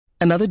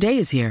Another day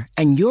is here,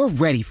 and you're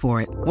ready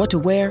for it. What to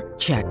wear?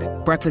 Check.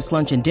 Breakfast,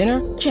 lunch, and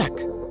dinner? Check.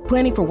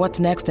 Planning for what's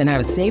next and how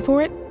to save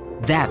for it?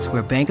 That's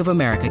where Bank of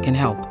America can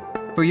help.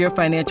 For your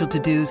financial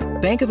to-dos,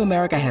 Bank of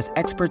America has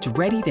experts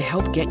ready to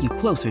help get you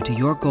closer to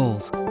your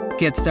goals.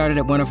 Get started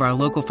at one of our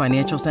local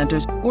financial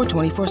centers or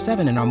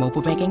 24/7 in our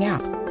mobile banking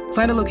app.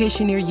 Find a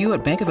location near you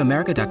at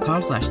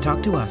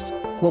bankofamerica.com/talktous.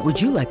 What would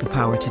you like the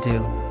power to do?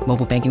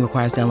 Mobile banking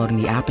requires downloading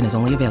the app and is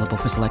only available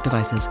for select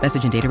devices.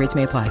 Message and data rates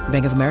may apply.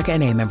 Bank of America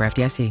N.A., member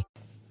FDIC.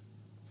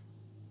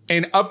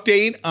 An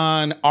update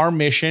on our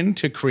mission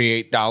to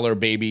create Dollar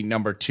Baby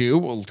number 2.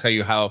 We'll tell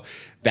you how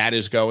that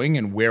is going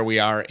and where we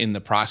are in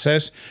the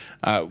process.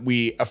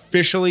 We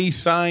officially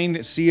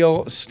signed,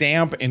 seal,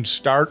 stamp, and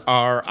start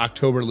our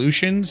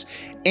Octoberlutions,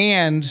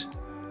 and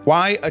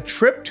why a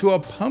trip to a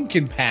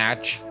pumpkin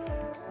patch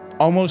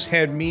almost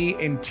had me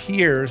in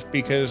tears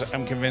because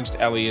I'm convinced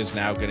Ellie is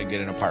now going to get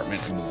an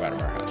apartment and move out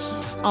of our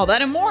house. All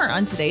that and more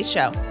on today's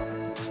show.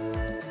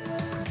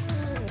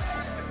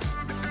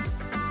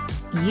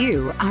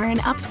 You are an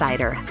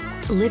upsider,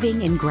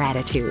 living in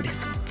gratitude,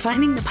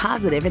 finding the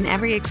positive in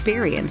every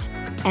experience,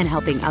 and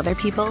helping other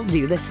people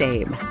do the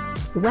same.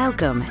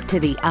 Welcome to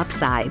The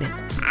Upside.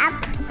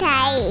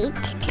 Upside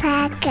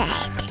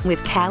Pocket.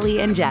 With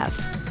Callie and Jeff.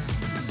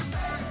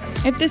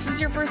 If this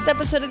is your first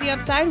episode of The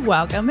Upside,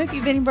 welcome. If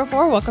you've been here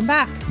before, welcome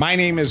back. My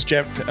name is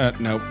Jeff.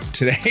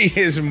 Today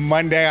is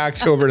Monday,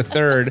 October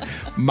 3rd.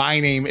 My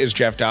name is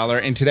Jeff Dollar,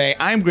 and today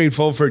I'm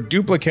grateful for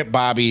Duplicate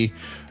Bobby.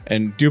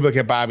 And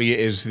Duplicate Bobby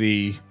is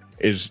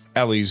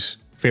Ellie's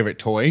favorite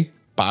toy,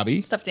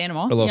 Bobby. Stuffed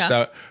animal. Her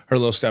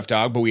little stuffed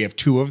dog, but we have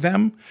 2 of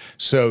them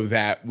so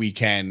that we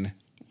can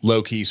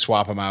low-key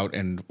swap them out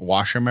and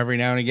wash them every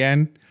now and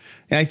again.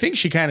 And I think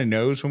she kind of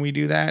knows when we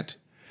do that,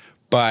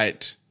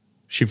 but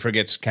she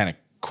forgets kind of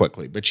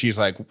quickly. But she's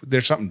like,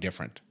 there's something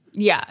different.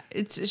 Yeah,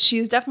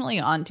 she's definitely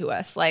onto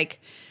us. Like,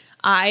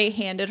 I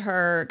handed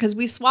her, because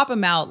we swap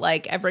them out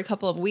like every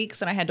couple of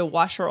weeks, and I had to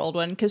wash her old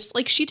one because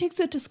like she takes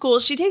it to school.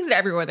 She takes it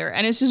everywhere there,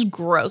 and it's just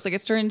gross. Like,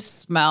 it's starting to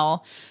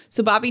smell.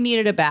 So Bobby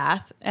needed a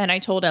bath, and I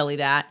told Ellie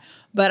that.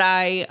 But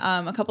I,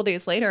 a couple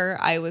days later,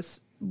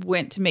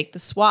 went to make the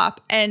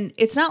swap, and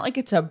it's not like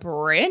it's a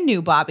brand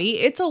new Bobby.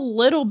 It's a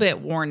little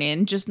bit worn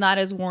in, just not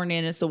as worn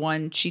in as the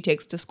one she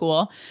takes to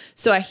school.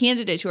 So I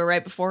handed it to her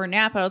right before her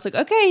nap. I was like,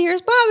 okay,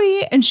 here's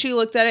Bobby. And she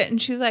looked at it and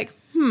she's like,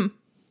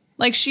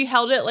 Like, she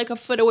held it like a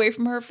foot away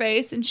from her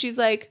face, and she's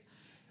like,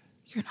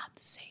 you're not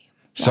the same.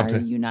 Why are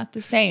you not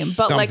the same?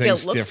 But like, it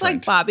looks different.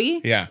 Like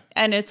Bobby. Yeah.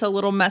 And it's a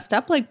little messed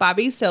up like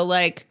Bobby. So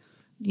like,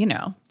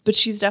 but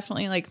she's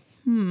definitely like,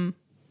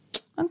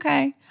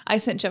 okay. I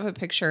sent Jeff a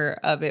picture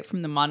of it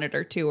from the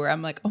monitor too, where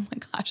I'm like, oh my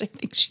gosh, I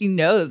think she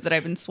knows that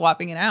I've been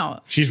swapping it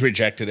out. She's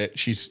rejected it.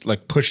 She's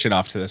like pushed it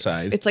off to the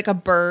side. It's like a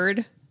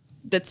bird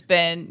that's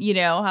been,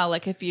 how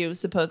like if you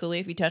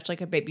touch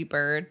like a baby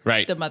bird,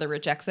 right, the mother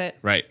rejects it.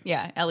 Right.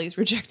 Yeah. Ellie's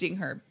rejecting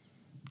her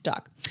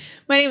dog.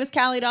 My name is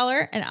Callie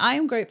Dollar, and I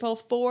am grateful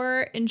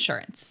for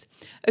insurance.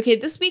 Okay.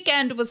 This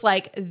weekend was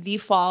like the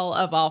fall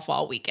of all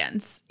fall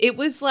weekends. It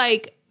was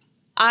like,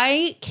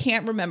 I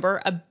can't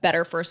remember a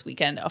better first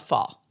weekend of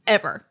fall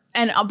ever.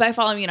 And by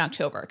fall, I mean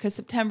October, because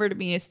September to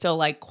me is still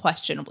like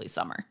questionably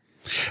summer.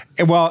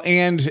 Well,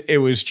 and it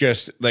was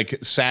just like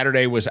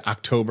Saturday was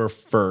October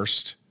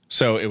 1st.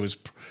 So it was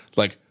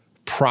like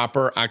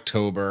proper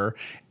October,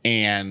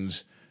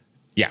 and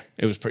yeah,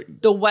 it was pretty.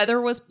 The weather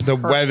was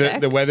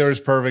perfect. The weather was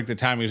perfect. The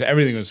timing was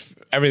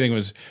everything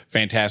was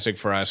fantastic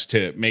for us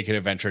to make an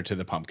adventure to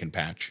the pumpkin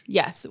patch.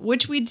 Yes,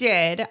 which we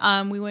did.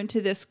 We went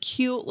to this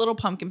cute little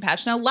pumpkin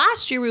patch. Now,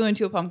 last year we went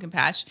to a pumpkin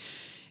patch.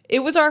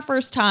 It was our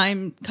first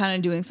time kind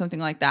of doing something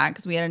like that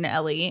because we had an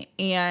Ellie,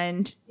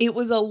 and it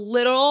was a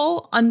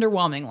little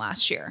underwhelming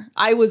last year.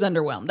 I was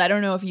underwhelmed. I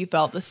don't know if you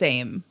felt the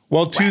same.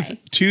 Well,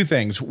 two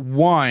things.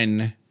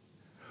 One,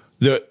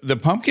 the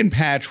pumpkin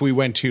patch we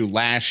went to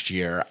last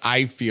year,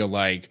 I feel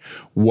like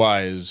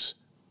was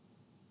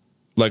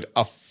like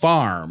a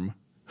farm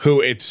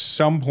who at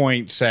some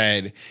point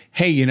said,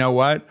 hey, you know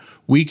what?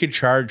 We could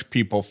charge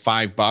people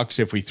 $5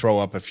 if we throw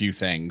up a few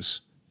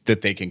things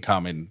that they can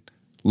come and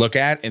look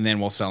at, and then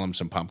we'll sell them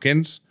some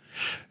pumpkins.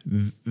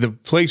 The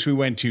place we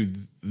went to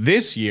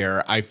this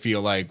year, I feel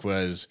like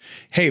was,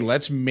 hey,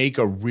 let's make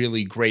a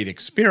really great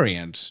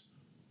experience.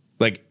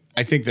 Like,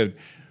 I think that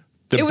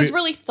it was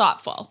really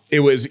thoughtful. It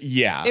was,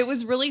 yeah. It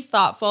was really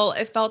thoughtful.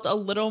 It felt a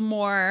little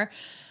more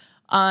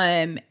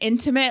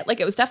intimate. Like,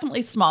 it was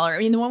definitely smaller. I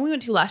mean, the one we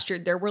went to last year,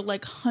 there were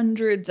like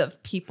hundreds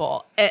of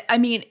people. I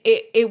mean,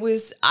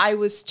 I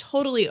was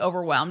totally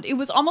overwhelmed. It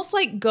was almost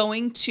like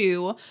going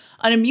to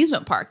an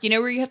amusement park,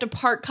 where you have to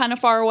park kind of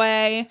far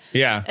away.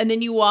 Yeah. And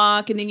then you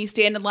walk, and then you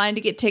stand in line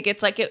to get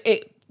tickets. Like,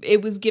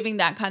 it was giving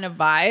that kind of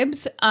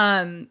vibes.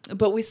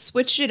 But we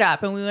switched it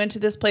up, and we went to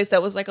this place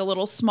that was like a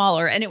little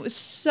smaller, and it was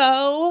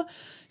so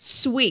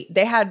sweet.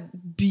 They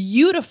had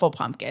beautiful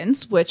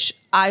pumpkins, which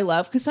I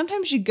love, because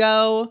sometimes you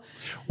go,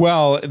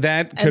 well, and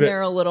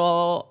they're a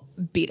little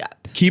beat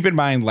up. Keep in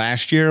mind,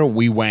 last year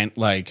we went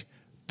like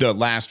the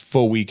last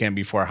full weekend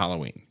before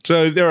Halloween,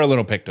 so they were a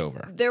little picked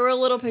over.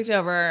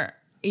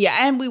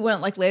 Yeah, and we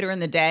went like later in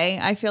the day,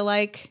 I feel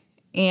like.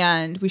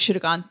 And we should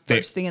have gone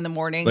first thing in the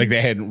morning. Like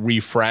they had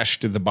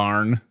refreshed the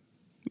barn.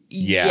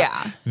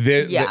 Yeah.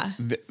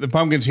 The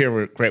pumpkins here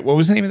were great. What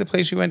was the name of the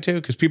place you went to?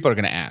 Because people are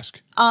going to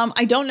ask.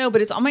 I don't know,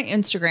 but it's on my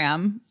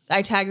Instagram.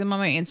 I tagged them on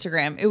my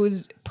Instagram. It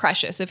was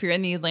precious. If you're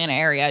in the Atlanta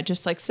area,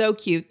 just like so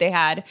cute. They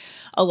had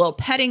a little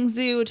petting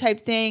zoo type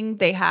thing.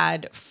 They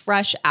had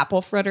fresh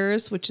apple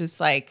fritters, which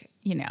is like,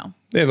 you know.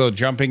 They had little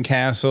jumping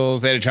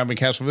castles. They had a jumping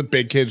castle for the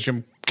big kids,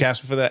 jump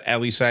castle for the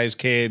Ellie-sized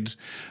kids.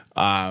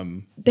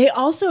 They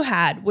also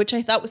had, which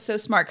I thought was so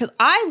smart, because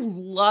I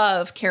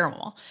love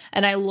caramel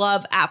and I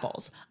love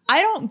apples. I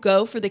don't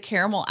go for the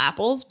caramel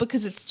apples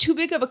because it's too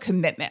big of a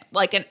commitment.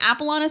 Like an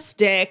apple on a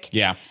stick.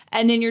 Yeah.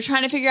 And then you're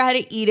trying to figure out how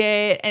to eat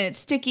it and it's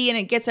sticky and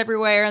it gets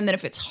everywhere. And then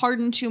if it's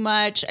hardened too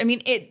much, I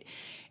mean,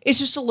 it's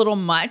just a little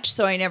much.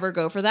 So I never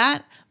go for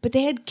that. But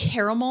they had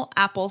caramel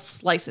apple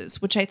slices,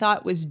 which I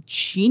thought was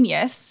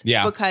genius.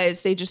 Yeah.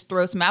 Because they just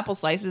throw some apple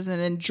slices and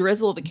then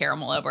drizzle the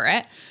caramel over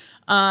it.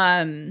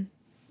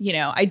 You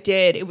know, I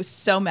did. It was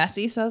so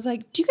messy. So I was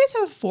like, do you guys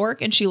have a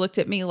fork? And she looked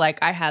at me like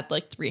I had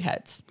like 3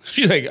 heads.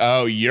 She's like,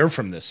 oh, you're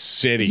from the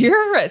city.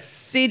 You're a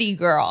city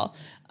girl.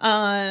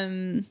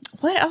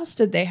 What else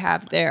did they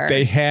have there?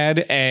 They had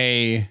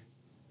a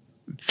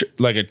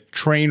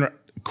train,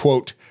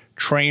 quote,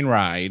 train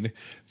ride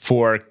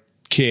for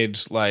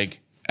kids like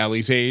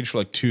Ellie's age,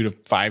 like 2 to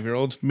 5 year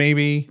olds,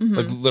 maybe,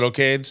 like little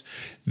kids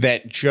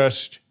that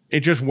just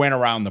went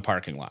around the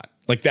parking lot.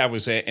 Like that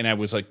was it. And I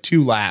was like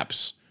 2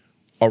 laps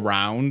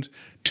around,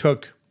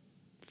 took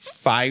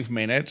 5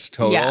 minutes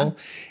total. Yeah.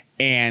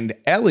 And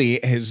Ellie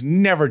has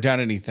never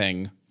done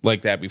anything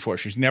like that before.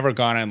 She's never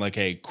gone on like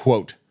a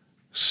quote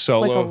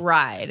solo, like a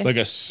ride, like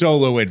a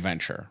solo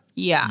adventure.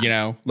 Yeah. You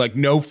know, like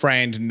no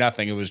friend,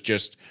 nothing. It was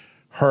just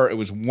her. It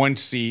was 1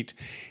 seat.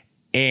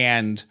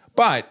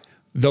 But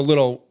the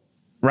little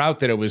route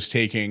that it was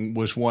taking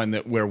was one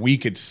where we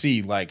could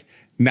see like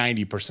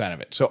 90%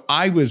 of it. So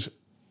I was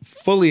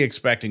fully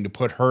expecting to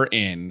put her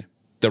in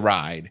the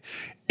ride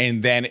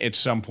and then at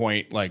some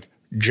point like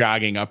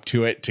jogging up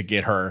to it to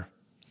get her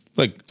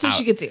like so out.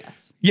 She could see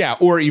us. Yeah,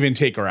 or even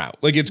take her out.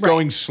 Like it's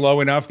going slow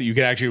enough that you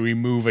could actually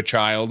remove a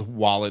child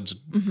while it's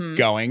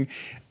going.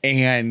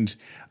 And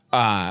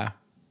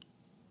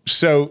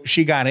so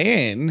she got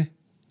in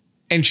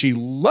and she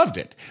loved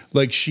it.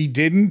 Like she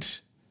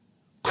didn't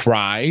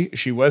cry.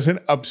 She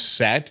wasn't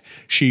upset.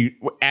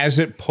 As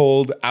it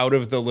pulled out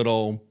of the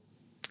little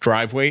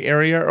driveway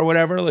area or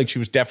whatever, like she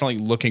was definitely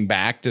looking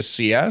back to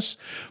see us.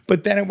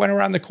 But then it went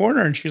around the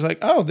corner and she's like,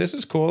 oh, this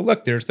is cool.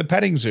 Look, there's the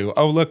petting zoo.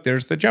 Oh, look,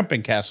 there's the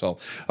jumping castle.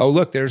 Oh,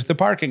 look, there's the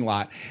parking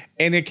lot.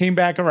 And it came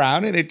back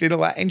around and it did a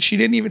lot. And she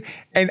didn't even,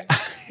 and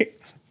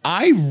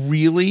I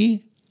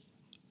really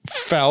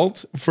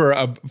felt for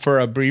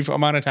a brief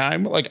amount of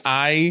time, like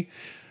I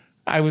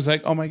was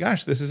like, oh my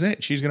gosh, this is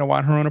it. She's going to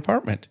want her own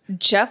apartment.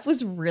 Jeff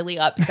was really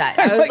upset.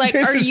 I was like,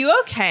 are you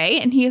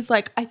okay? And he is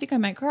like, I think I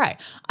might cry.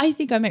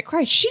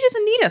 She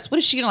doesn't need us. What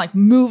is she going to like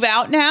move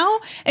out now?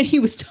 And he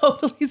was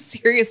totally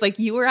serious. Like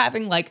you were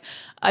having like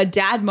a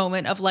dad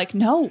moment of like,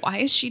 no, why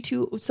is she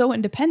so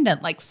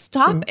independent? Like,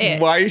 stop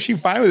it. Why is she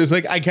fine with this?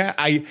 Like,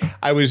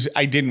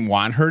 I didn't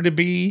want her to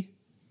be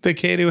the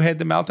kid who had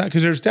the meltdown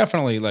because there's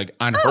definitely like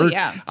on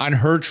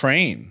her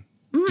train.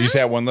 Mm-hmm. You see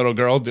that one little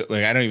girl?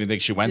 Like, I don't even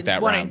think she went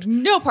that round.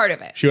 No part of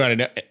it. She wanted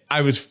to,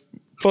 I was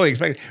fully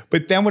expecting.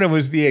 But then when it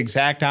was the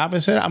exact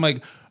opposite, I'm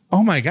like,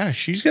 oh my gosh,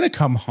 she's going to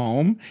come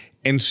home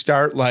and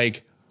start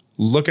like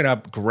looking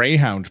up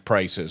Greyhound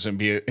prices and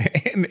be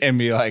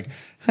like,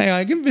 hey,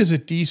 I can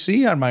visit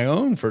DC on my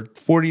own for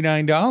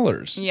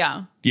 $49.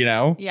 Yeah. You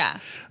know? Yeah.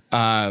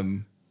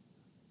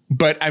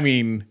 But I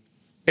mean,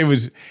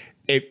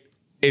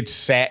 it's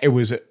sad. It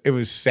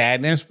was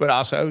sadness, but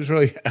also I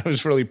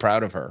was really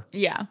proud of her.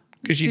 Yeah.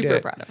 Super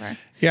proud of her.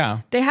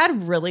 Yeah. They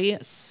had really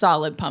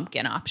solid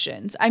pumpkin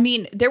options. I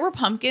mean, there were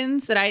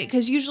pumpkins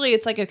because usually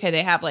it's like, okay,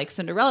 they have like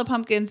Cinderella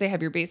pumpkins, they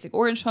have your basic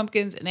orange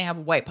pumpkins, and they have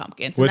white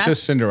pumpkins. What's a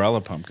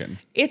Cinderella pumpkin?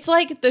 It's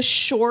like the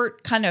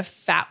short kind of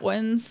fat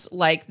ones,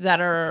 like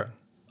that are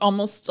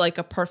almost like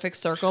a perfect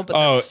circle, but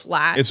they're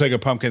flat. It's like a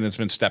pumpkin that's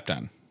been stepped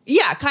on.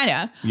 Yeah, kind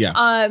of.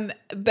 Yeah.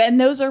 And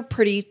those are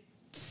pretty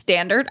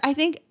standard. I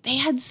think they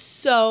had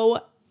so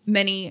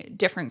many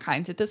different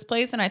kinds at this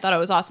place, and I thought it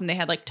was awesome. They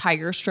had like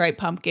tiger stripe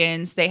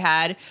pumpkins. They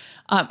had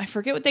I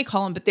forget what they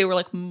call them, but they were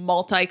like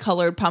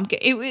multicolored pumpkin.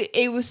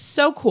 It was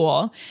so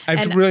cool. I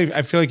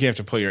feel like you have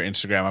to pull your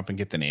Instagram up and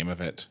get the name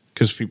of it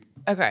because people.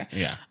 Okay.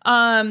 Yeah.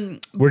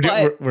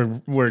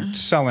 We're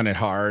selling it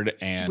hard,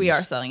 and we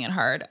are selling it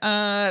hard.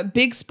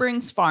 Big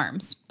Springs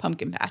Farms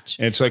pumpkin patch.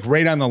 It's like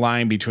right on the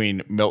line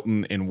between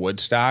Milton and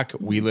Woodstock.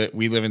 We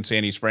live in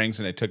Sandy Springs,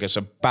 and it took us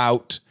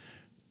about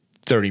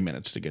 30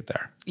 minutes to get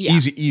there. Yeah.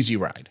 Easy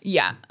ride.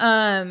 Yeah.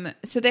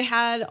 So they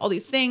had all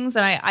these things,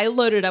 and I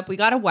loaded up. We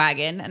got a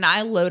wagon, and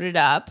I loaded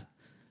up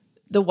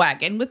the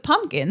wagon with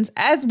pumpkins,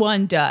 as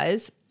one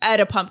does at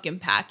a pumpkin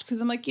patch,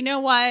 because I'm like, you know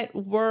what?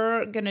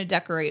 We're going to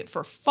decorate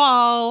for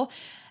fall.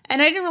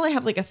 And I didn't really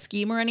have like a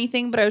scheme or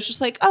anything, but I was just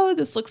like, oh,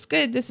 this looks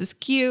good. This is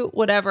cute,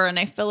 whatever. And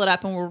I fill it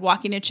up and we're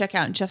walking to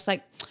checkout and Jeff's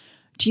like,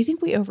 do you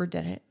think we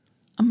overdid it?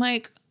 I'm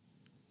like,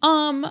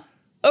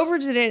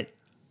 overdid it?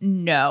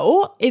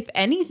 No. If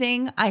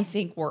anything, I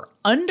think we're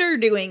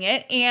underdoing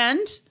it.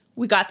 And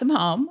we got them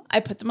home. I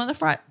put them on the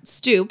front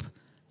stoop.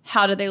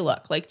 How do they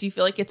look? Like, do you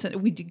feel like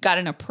we got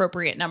an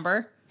appropriate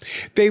number?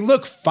 They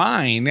look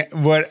fine.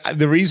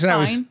 The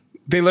reason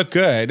they look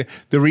good.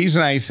 The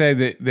reason I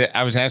said that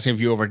I was asking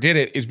if you overdid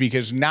it is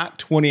because not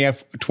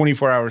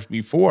 24 hours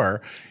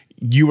before,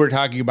 you were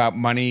talking about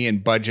money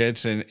and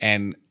budgets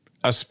and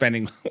us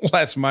spending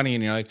less money.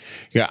 And you're like,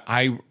 yeah,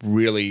 I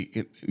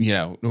really,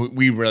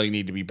 we really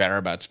need to be better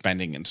about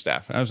spending and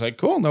stuff. And I was like,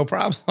 cool, no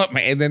problem.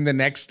 And then the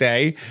next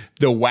day,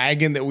 the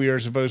wagon that we were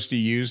supposed to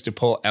use to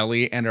pull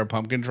Ellie and her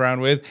pumpkins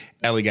around with,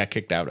 Ellie got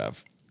kicked out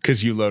of.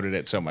 Because you loaded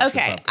it so much.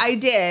 Okay, I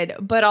did,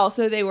 but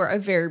also they were a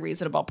very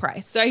reasonable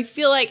price. So I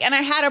feel like, and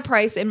I had a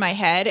price in my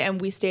head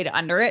and we stayed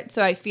under it.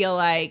 So I feel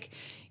like,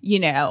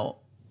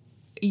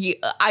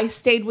 I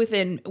stayed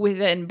within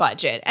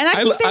budget. And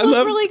I think they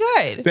look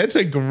really good. That's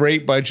a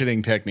great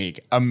budgeting technique.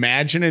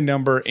 Imagine a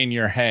number in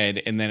your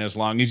head, and then as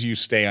long as you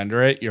stay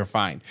under it, you're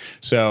fine.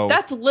 So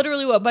that's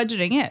literally what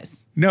budgeting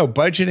is. No,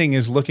 budgeting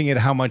is looking at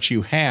how much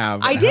you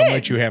have, how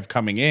much you have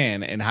coming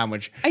in, and how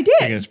much you're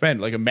going to spend.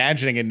 Like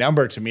imagining a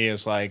number to me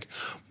is like,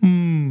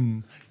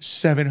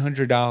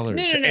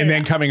 $700, and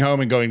then coming home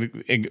and going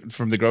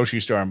from the grocery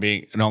store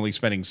and only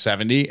spending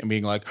 $70 and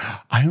being like,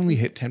 I only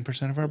hit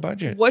 10% of our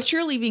budget. What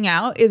you're leaving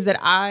out is that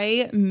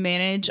I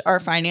manage our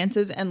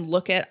finances and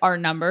look at our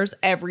numbers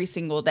every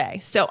single day.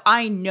 So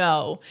I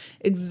know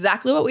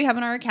exactly what we have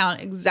in our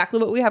account, exactly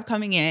what we have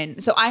coming in.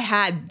 So I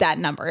had that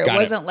number. It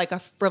wasn't like a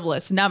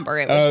frivolous number.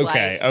 It was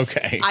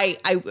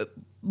I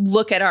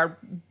look at our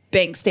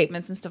bank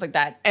statements and stuff like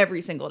that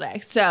every single day.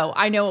 So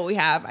I know what we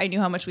have. I knew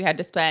how much we had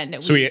to spend.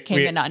 We came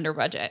in under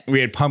budget. We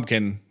had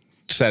pumpkin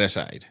set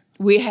aside.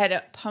 We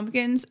had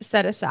pumpkins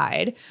set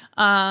aside.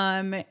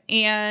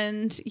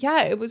 And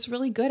yeah, it was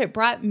really good. It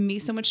brought me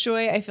so much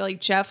joy. I feel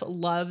like Jeff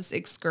loves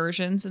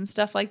excursions and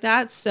stuff like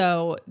that.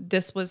 So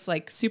this was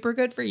like super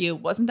good for you.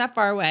 Wasn't that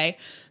far away.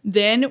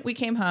 Then we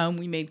came home,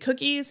 we made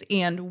cookies,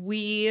 and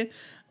we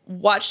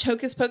watched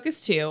Hocus Pocus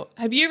 2.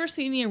 Have you ever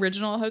seen the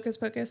original Hocus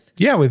Pocus?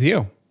 Yeah, with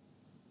you.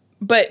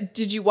 But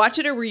did you watch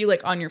it or were you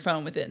like on your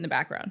phone with it in the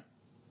background?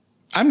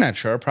 I'm not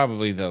sure.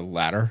 Probably the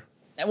latter.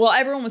 Well,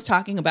 everyone was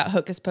talking about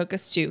Hocus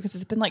Pocus 2 because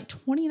it's been like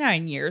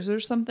 29 years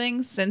or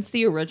something since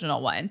the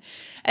original one.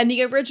 And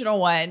the original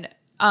one,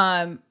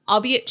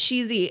 albeit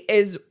cheesy,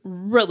 is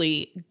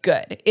really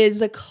good. It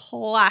is a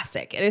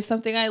classic. It is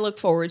something I look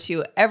forward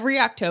to every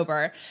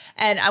October.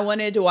 And I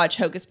wanted to watch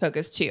Hocus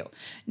Pocus 2.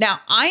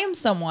 Now, I am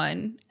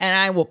someone, and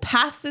I will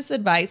pass this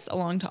advice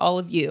along to all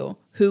of you,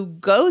 who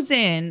goes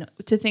in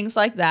to things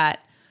like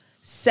that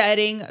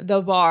setting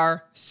the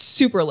bar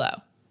super low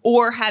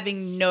or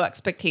having no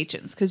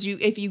expectations. Because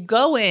if you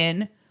go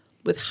in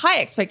with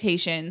high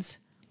expectations,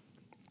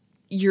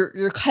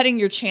 you're cutting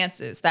your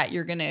chances that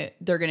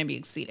they're gonna be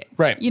exceeded.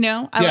 Right.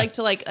 I like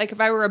to like if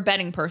I were a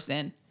betting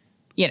person,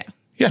 you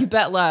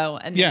bet low,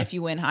 and then if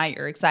you win high,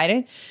 you're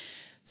excited.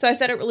 So I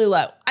set it really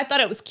low. I thought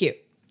it was cute.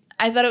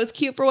 I thought it was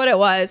cute for what it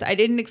was. I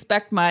didn't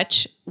expect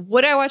much.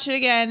 Would I watch it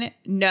again?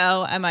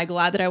 No. Am I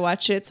glad that I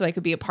watched it so I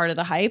could be a part of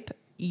the hype?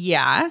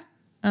 Yeah.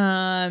 So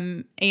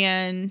I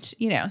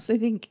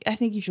think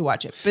you should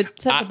watch it,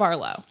 but set the bar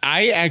low.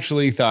 I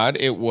actually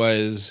thought it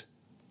was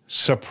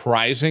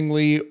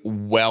surprisingly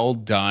well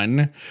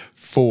done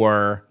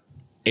for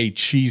a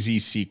cheesy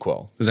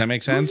sequel. Does that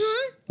make sense?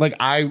 Mm-hmm. Like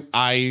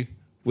I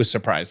was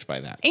surprised by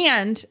that.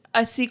 And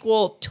a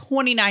sequel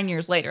 29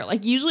 years later.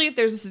 Like usually if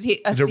there's a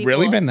sequel. Has it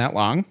really been that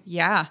long?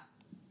 Yeah.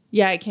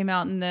 Yeah, it came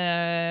out in the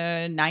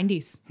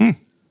 90s.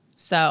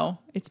 So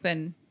it's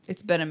been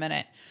a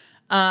minute.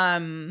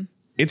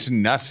 It's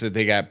nuts that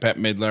they got Bette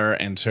Midler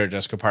and Sarah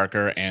Jessica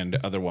Parker and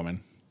other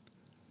woman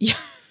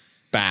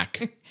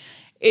back.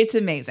 It's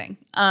amazing.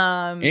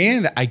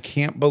 And I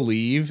can't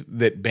believe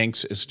that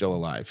Binks is still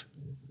alive.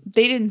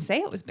 They didn't say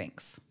it was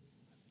Binks.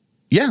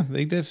 Yeah,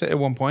 they did say at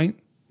one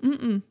point.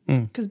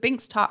 Because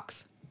Binks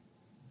talks.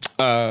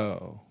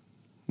 Oh.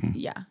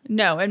 Yeah.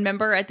 No, and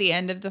remember at the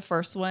end of the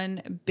first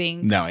one,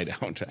 Binks... No, I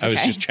don't. I was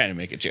just trying to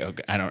make a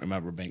joke. I don't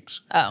remember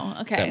Binks. Oh,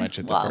 okay. That much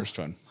at the first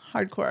one.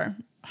 Hardcore.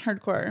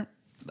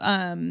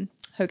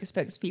 Hocus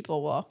Pocus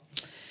people will...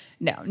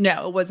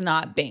 No, it was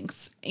not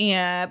Binks.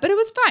 But it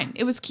was fine.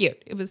 It was cute.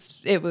 It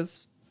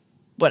was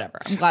whatever.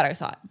 I'm glad I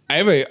saw it. I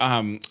have a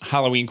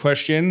Halloween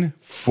question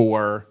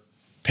for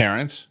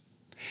parents.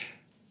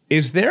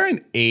 Is there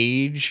an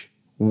age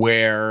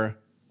where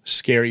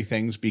scary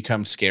things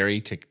become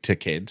scary to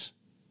kids?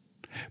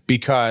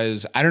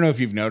 Because I don't know if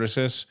you've noticed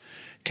this,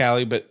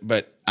 Callie, but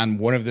on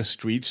one of the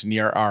streets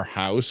near our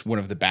house, one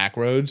of the back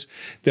roads,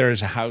 there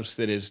is a house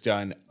that has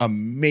done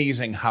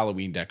amazing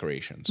Halloween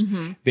decorations.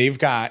 Mm-hmm. They've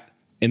got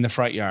in the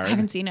front yard, I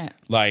haven't seen it,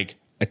 like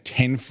a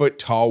 10-foot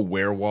tall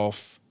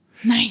werewolf.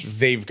 Nice.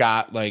 They've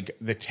got like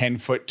the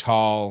 10-foot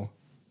tall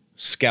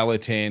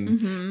skeleton.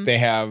 Mm-hmm. They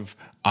have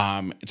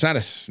It's not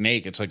a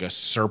snake. It's like a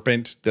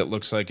serpent that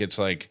looks like it's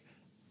like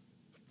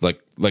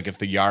if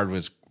the yard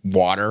was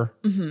water.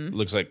 It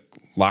looks like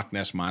Loch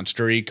Ness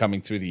Monster-y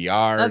coming through the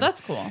yard. Oh,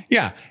 that's cool.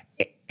 Yeah.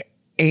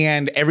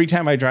 And every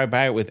time I drive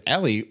by it with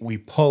Ellie, we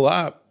pull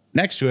up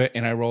next to it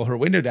and I roll her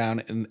window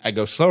down and I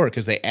go slower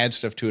because they add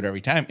stuff to it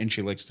every time and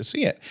she likes to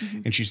see it.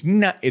 And she's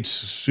not, it's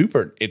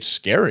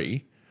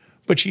scary,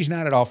 but she's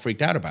not at all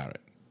freaked out about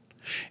it.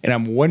 And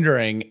I'm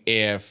wondering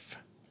if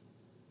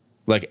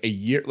like a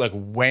year,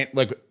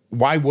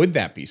 why would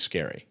that be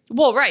scary?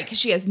 Well, right, because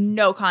she has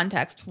no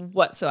context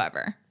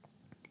whatsoever.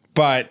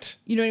 But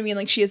you know what I mean?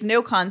 Like she has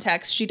no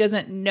context. She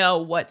doesn't know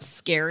what's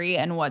scary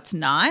and what's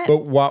not.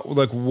 But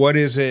what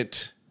is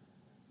it?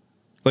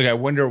 Like, I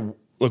wonder,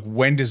 like,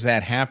 when does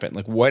that happen?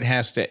 Like, what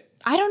has to?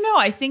 I don't know.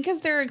 I think as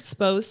they're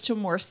exposed to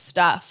more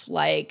stuff,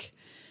 like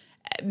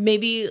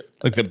maybe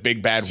like the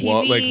big bad TV,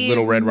 wolf, like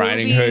Little Red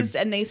Riding Hood,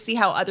 and they see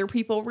how other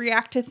people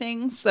react to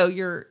things. So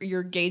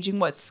you're gauging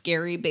what's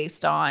scary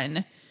based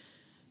on,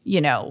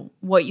 you know,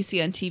 what you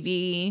see on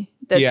TV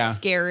that's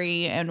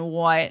scary and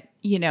what,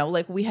 you know,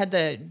 like we had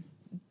the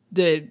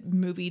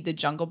movie The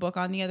Jungle Book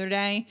on the other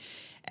day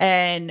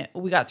and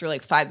we got through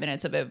like 5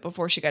 minutes of it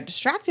before she got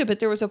distracted. But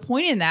there was a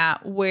point in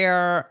that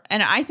where,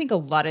 and I think a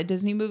lot of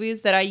Disney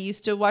movies that I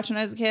used to watch when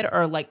I was a kid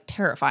are like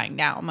terrifying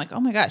now. I'm like, oh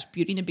my gosh,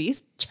 Beauty and the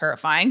Beast,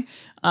 terrifying.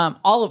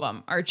 All of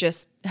them are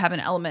just have an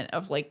element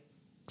of like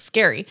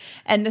scary.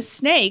 And the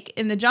snake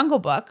in The Jungle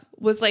Book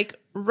was like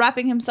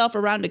wrapping himself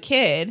around a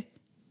kid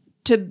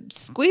to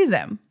squeeze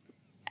him.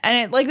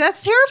 And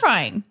that's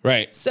terrifying.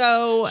 Right.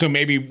 So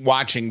maybe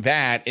watching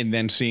that and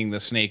then seeing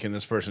the snake in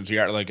this person's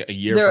yard, like a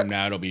year from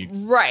now, it'll be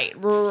right.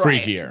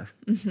 freakier.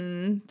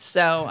 Mm-hmm.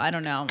 So I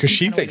don't know. Because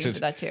she thinks it's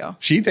that too.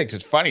 She thinks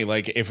it's funny.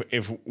 Like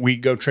if we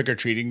go trick or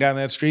treating down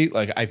that street,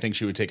 like I think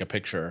she would take a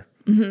picture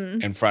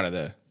in front of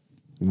the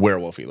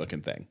werewolfy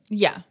looking thing.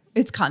 Yeah,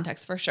 it's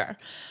context for sure.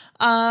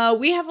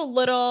 We have a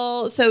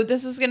little. So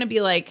this is going to be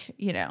like,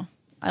 you know,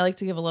 I like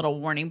to give a little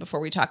warning before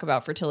we talk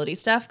about fertility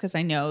stuff because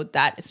I know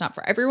that it's not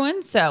for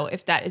everyone. So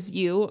if that is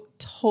you,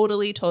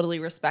 totally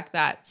respect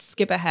that.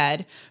 Skip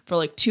ahead for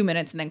like 2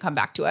 minutes and then come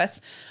back to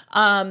us.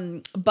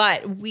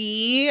 But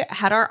we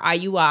had our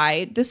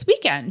IUI this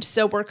weekend.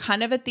 So we're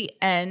kind of at the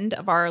end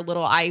of our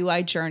little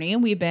IUI journey.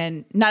 And we've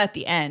been, not at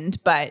the end,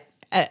 but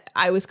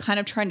I was kind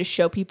of trying to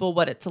show people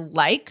what it's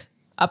like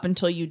up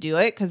until you do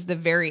it. Because the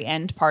very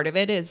end part of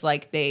it is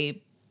like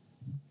they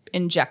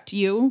inject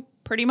you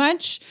pretty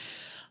much.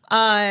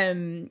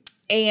 And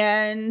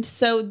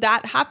so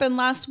that happened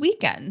last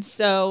weekend.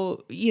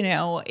 So, you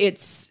know,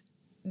 it's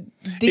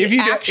the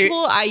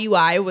actual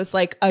IUI was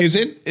like, is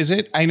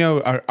it, I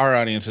know our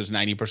audience is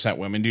 90%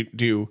 women.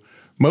 Do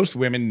most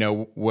women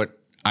know what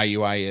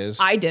IUI is?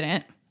 I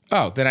didn't.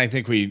 Oh, then I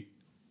think we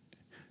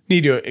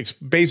need to,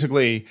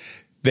 basically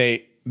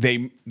they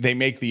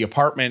make the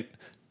apartment,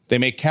 they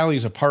make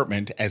Callie's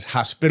apartment as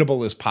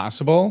hospitable as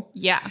possible.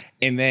 Yeah.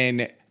 And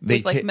then they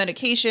with like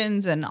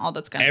medications and all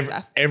that kind of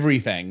stuff.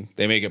 Everything.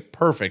 They make it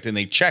perfect and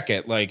they check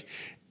it like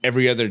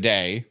every other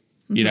day,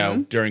 you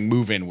know, during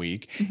move-in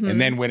week.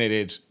 And then when it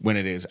is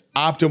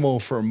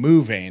optimal for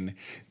move-in,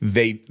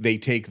 they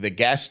take the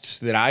guests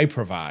that I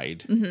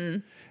provide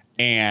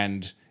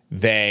and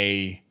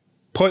they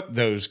put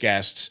those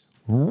guests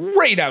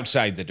right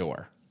outside the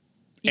door.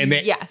 And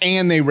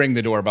they ring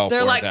the doorbell.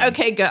 They're for like, them.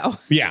 okay, go.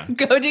 Yeah.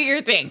 Go do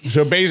your thing.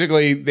 So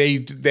basically they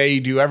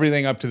do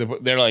everything up to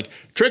they're like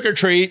trick or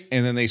treat.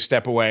 And then they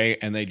step away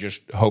and they just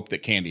hope that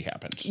candy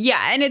happens. Yeah.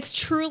 And it's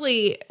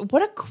truly,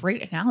 what a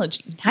great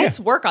analogy. Nice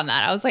work on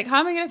that. I was like, how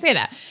am I going to say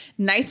that?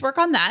 Nice work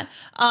on that.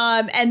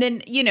 And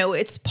then, you know,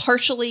 it's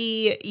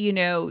partially, you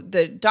know,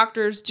 the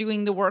doctors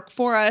doing the work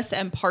for us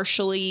and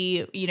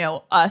partially, you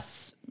know,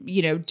 us,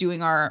 you know,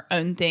 doing our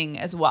own thing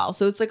as well.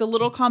 So it's like a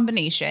little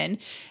combination.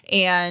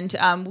 And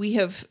we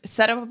have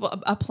set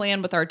up a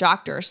plan with our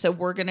doctor. So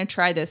we're going to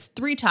try this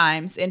 3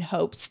 times in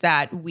hopes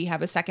that we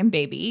have a second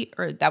baby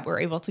or that we're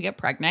able to get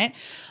pregnant.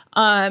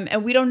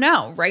 And we don't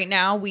know. Right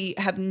now, we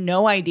have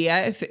no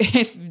idea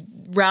if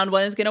round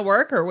 1 is going to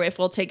work or if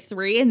we'll take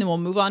 3 and then we'll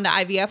move on to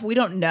IVF. We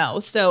don't know.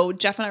 So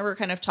Jeff and I were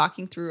kind of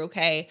talking through,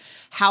 okay,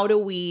 how do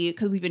we,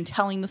 because we've been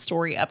telling the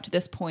story up to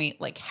this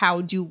point, like how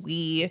do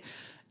we,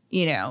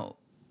 you know,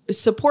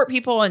 support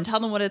people and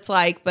tell them what it's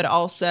like, but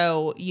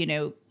also, you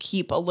know,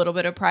 keep a little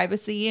bit of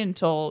privacy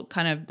until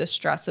kind of the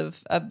stress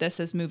of this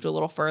has moved a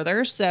little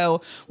further.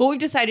 So what we've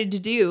decided to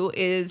do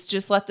is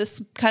just let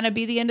this kind of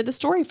be the end of the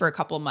story for a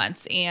couple of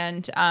months.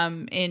 And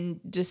in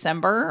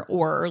December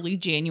or early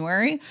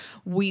January,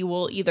 we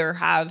will either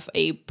have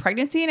a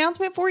pregnancy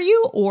announcement for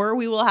you, or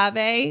we will have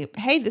a,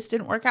 hey, this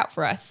didn't work out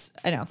for us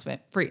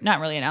announcement for, not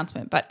really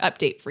announcement, but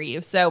update for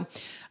you. So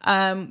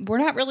we're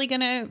not really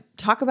going to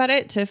talk about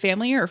it to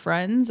family or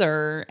friends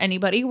or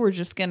anybody. We're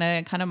just going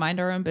to kind of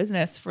mind our own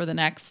business for the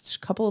next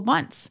couple of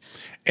months.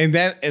 And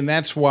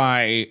that's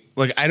why,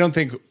 like, I don't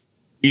think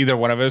either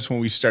one of us, when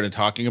we started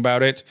talking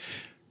about it,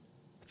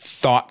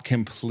 thought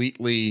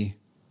completely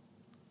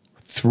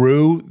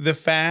through the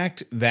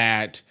fact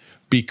that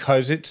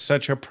because it's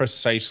such a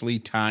precisely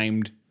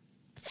timed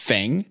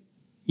thing,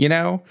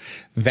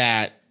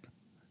 that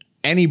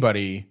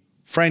anybody,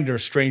 friend or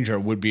stranger,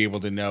 would be able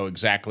to know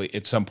exactly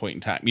at some point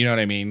in time. You know what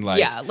I mean? Like,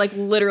 yeah, like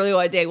literally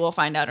what day we'll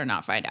find out or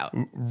not find out.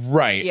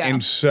 Right. Yeah.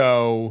 And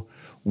so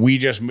we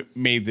just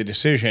made the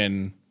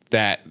decision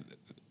that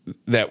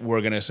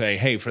we're going to say,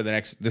 hey,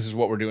 this is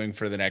what we're doing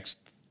for the next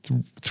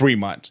 3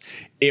 months.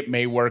 It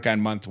may work on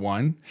month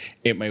 1.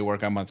 It may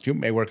work on month 2, it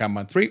may work on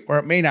month 3, or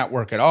it may not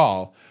work at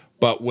all.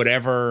 But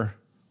whatever,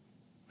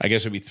 I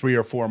guess it'd be 3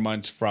 or 4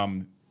 months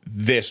from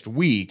this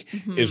week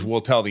is we'll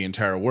tell the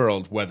entire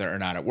world whether or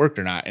not it worked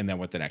or not, and then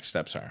what the next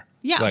steps are.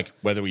 Yeah. Like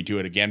whether we do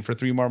it again for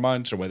 3 more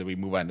months or whether we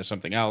move on to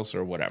something else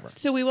or whatever.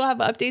 So we will have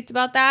updates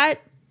about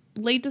that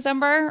late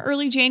December,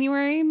 early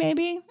January,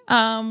 maybe.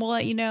 We'll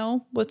let you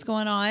know what's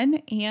going on,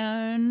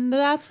 and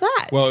that's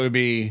that. Well, it would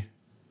be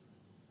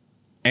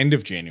end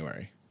of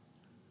January,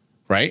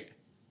 right?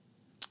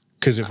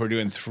 Because if we're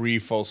doing 3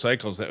 full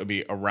cycles, that would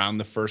be around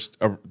the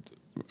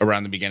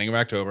beginning of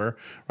October,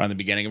 around the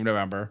beginning of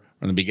November,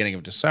 around the beginning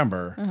of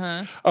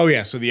December. Oh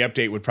yeah, so the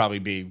update would probably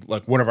be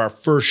like one of our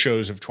first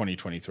shows of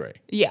 2023.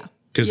 Yeah.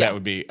 Because that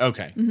would be,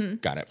 okay,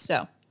 got it.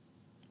 So.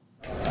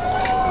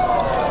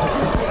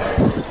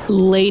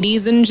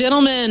 Ladies and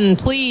gentlemen,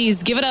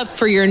 please give it up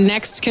for your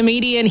next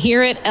comedian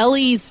here at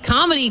Ellie's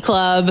Comedy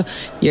Club.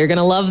 You're going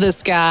to love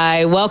this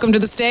guy. Welcome to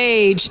the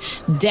stage,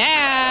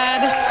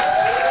 Dad.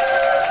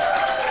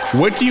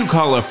 What do you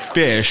call a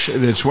fish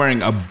that's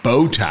wearing a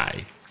bow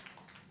tie?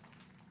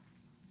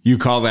 You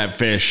call that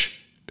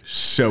fish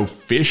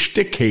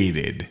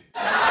sophisticated.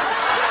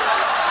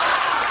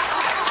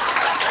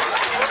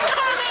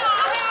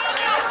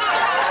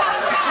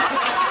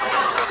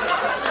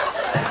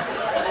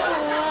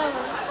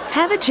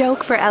 Have a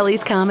joke for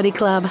Ellie's Comedy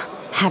Club?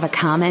 Have a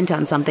comment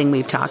on something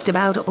we've talked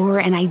about or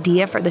an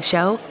idea for the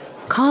show?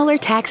 Call or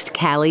text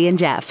Callie and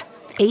Jeff.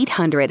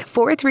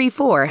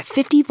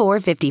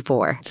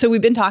 800-434-5454. So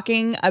we've been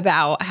talking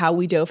about how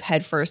we dove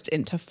headfirst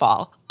into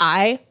fall.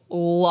 I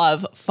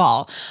love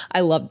fall.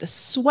 I love the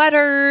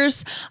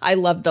sweaters. I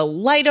love the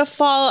light of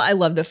fall. I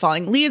love the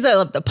falling leaves. I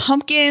love the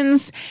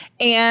pumpkins.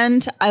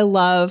 And I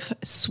love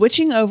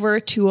switching over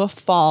to a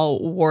fall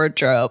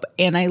wardrobe.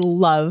 And I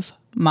love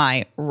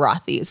my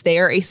Rothy's. They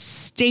are a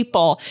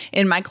staple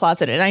in my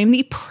closet, and I am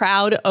the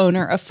proud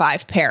owner of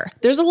 5 pair.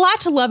 There's a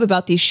lot to love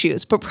about these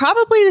shoes, but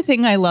probably the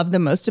thing I love the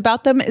most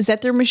about them is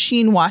that they're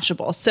machine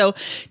washable. So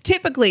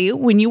typically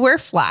when you wear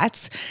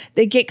flats,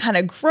 they get kind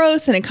of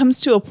gross, and it comes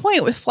to a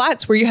point with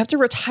flats where you have to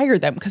retire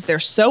them because they're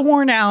so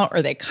worn out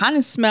or they kind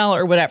of smell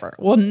or whatever.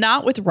 Well,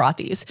 not with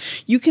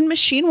Rothy's. You can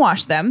machine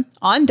wash them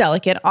on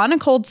delicate, on a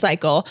cold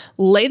cycle,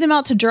 lay them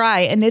out to dry,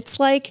 and it's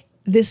like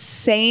the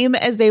same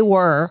as they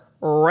were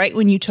right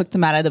when you took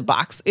them out of the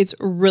box. It's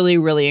really,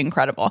 really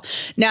incredible.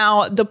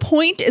 Now, the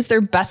Point is their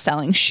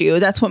best-selling shoe.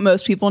 That's what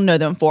most people know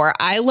them for.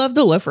 I love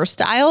the loafer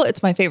style.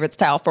 It's my favorite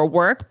style for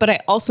work, but I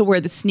also wear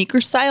the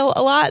sneaker style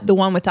a lot, the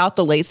one without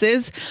the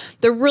laces.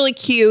 They're really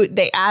cute.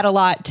 They add a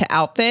lot to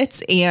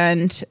outfits,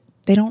 and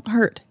they don't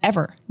hurt,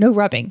 ever. No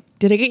rubbing.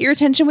 Did I get your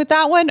attention with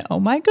that one? Oh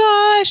my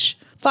gosh.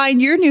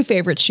 Find your new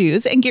favorite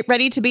shoes and get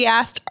ready to be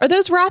asked, are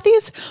those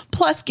Rothy's?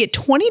 Plus, get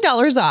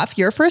 $20 off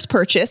your first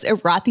purchase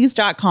at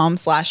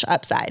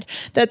rothys.com/upside.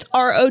 That's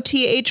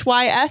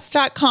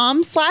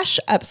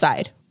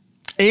ROTHYS.com/upside.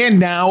 And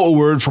now a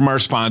word from our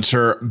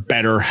sponsor,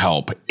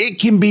 BetterHelp. It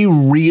can be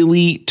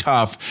really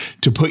tough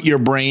to put your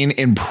brain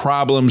in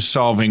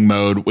problem-solving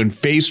mode when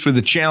faced with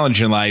a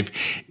challenge in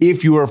life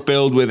if you are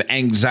filled with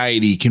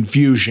anxiety,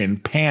 confusion,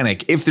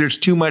 panic, if there's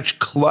too much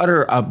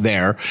clutter up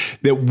there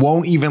that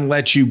won't even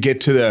let you get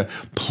to the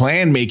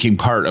plan-making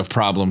part of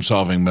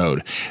problem-solving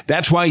mode.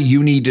 That's why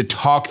you need to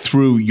talk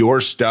through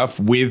your stuff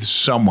with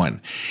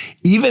someone.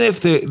 Even if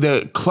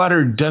the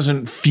clutter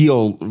doesn't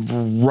feel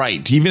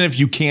right, even if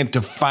you can't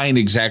define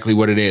exactly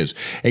what it is,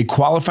 a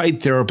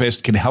qualified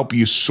therapist can help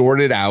you sort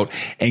it out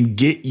and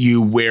get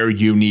you where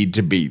you need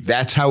to be.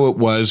 That's how it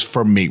was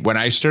for me. When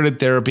I started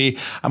therapy,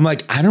 I'm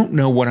like, I don't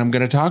know what I'm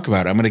going to talk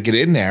about. I'm going to get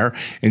in there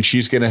and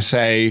she's going to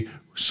say,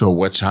 so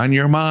what's on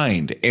your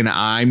mind? And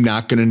I'm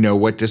not going to know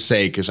what to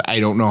say because I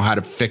don't know how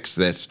to fix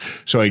this.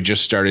 So I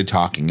just started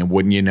talking, and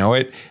wouldn't you know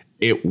it,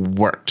 it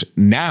worked.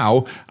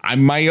 Now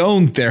I'm my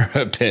own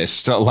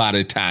therapist a lot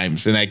of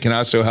times, and I can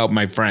also help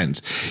my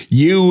friends.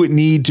 You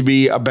need to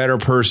be a better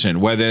person,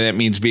 whether that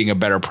means being a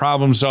better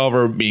problem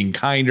solver, being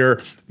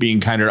kinder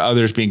to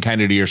others, being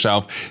kinder to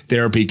yourself.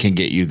 Therapy can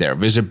get you there.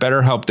 Visit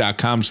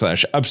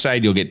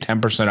betterhelp.com/upside. You'll get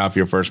 10% off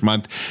your first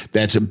month.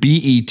 That's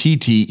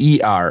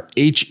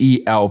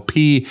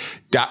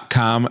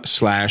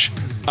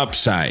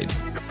BETTERHELP.com/upside.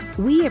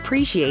 We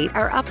appreciate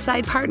our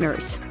Upside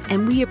partners,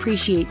 and we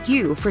appreciate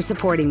you for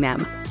supporting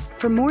them.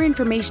 For more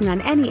information on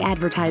any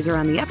advertiser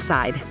on the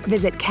Upside,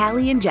 visit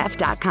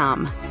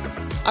CallieandJeff.com.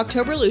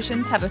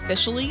 Octoberlutions have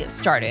officially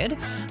started.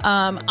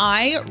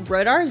 I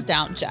wrote ours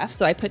down, Jeff.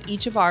 So I put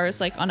each of ours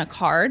like on a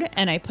card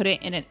and I put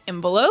it in an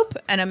envelope,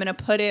 and I'm going to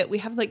put it, we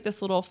have like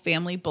this little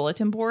family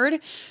bulletin board.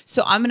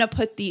 So I'm going to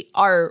put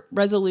our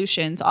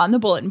resolutions on the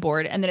bulletin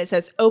board, and then it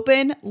says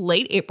open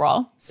late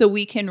April so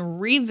we can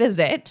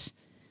revisit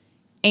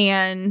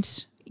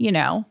and,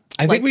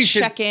 I think we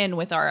should check in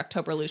with our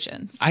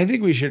Octoberlutions. I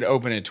think we should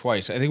open it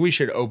twice. I think we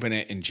should open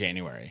it in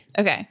January.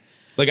 Okay.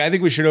 Like, I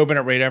think we should open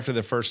it right after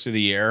the first of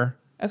the year.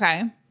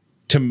 Okay.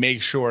 To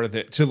make sure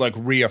that, to like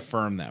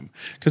reaffirm them.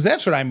 Because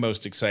that's what I'm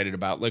most excited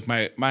about. Like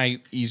my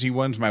easy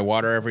ones, my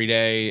water every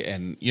day.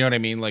 And you know what I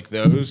mean? Like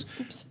those.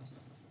 Oops.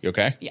 You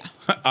okay? Yeah.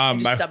 I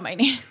just stubbed my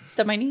knee.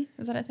 Stubbed my knee?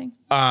 Is that a thing?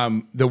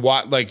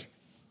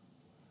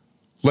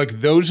 Like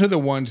those are the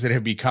ones that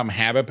have become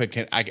habit, but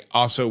I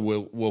also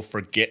will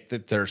forget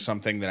that there's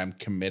something that I'm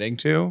committing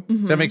to.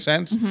 Does that make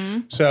sense?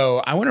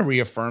 So I want to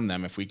reaffirm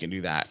them if we can do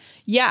that.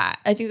 Yeah,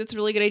 I think that's a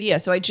really good idea.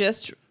 So I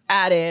just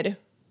added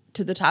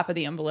to the top of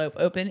the envelope,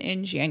 open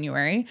in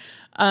January.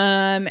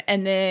 And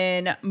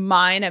then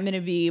mine, I'm going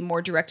to be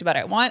more direct about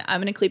it.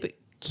 I'm going to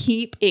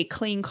keep a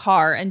clean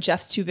car, and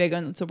Jeff's too big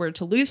on, so we're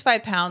to lose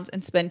 5 pounds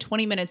and spend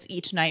 20 minutes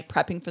each night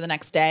prepping for the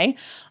next day.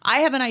 I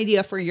have an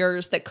idea for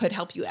yours that could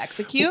help you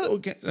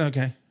execute.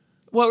 Okay.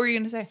 What were you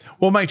going to say?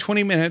 Well, my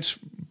 20 minutes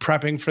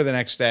prepping for the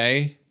next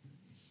day.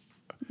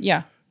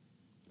 Yeah.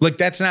 Like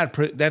that's not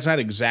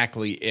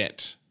exactly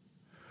it.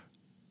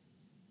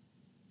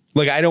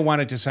 Like I don't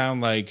want it to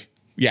sound like,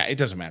 yeah, it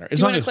doesn't matter. Do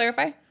you want to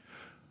clarify?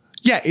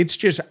 Yeah, it's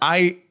just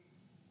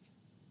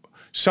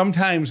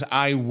sometimes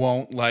I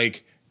won't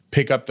like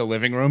pick up the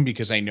living room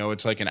because I know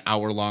it's like an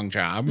hour-long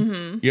job. You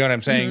know what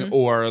I'm saying?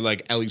 Or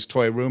like Ellie's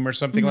toy room or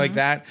something like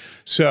that.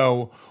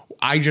 So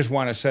I just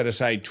want to set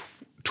aside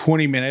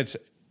 20 minutes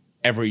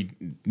every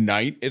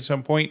night at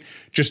some point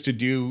just to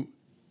do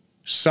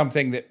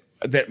something that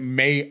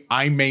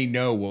I may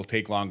know will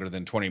take longer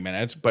than 20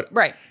 minutes. But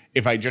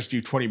if I just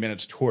do 20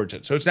 minutes towards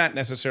it. So it's not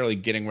necessarily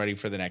getting ready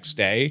for the next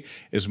day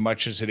as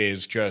much as it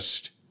is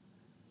just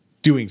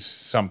doing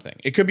something.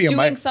 It could be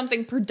doing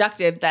something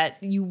productive that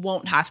you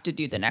won't have to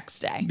do the next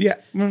day. Yeah.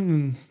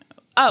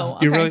 Oh,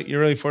 okay. You're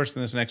really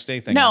forcing this next day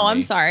thing. No,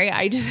 I'm sorry.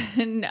 I just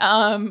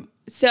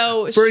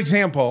so for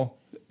example,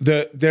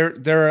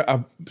 there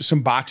are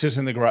some boxes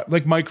in the garage,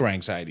 like micro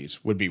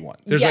anxieties would be one.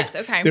 There's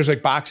There's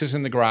like boxes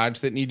in the garage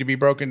that need to be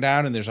broken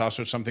down, and there's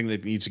also something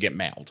that needs to get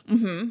mailed.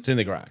 It's in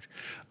the garage.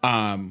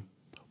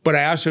 But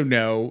I also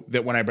know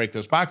that when I break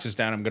those boxes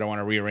down, I'm going to want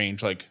to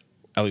rearrange like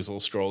Ellie's little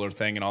stroller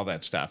thing and all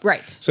that stuff.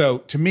 Right. So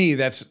to me,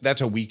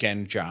 that's a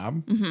weekend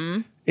job.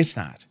 It's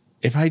not.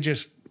 If I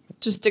just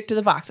stick to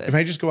the boxes. If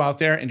I just go out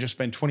there and just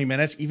spend 20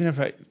 minutes, even if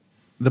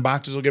the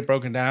boxes will get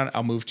broken down,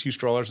 I'll move 2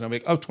 strollers and I'll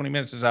be like, 20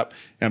 minutes is up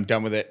and I'm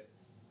done with it.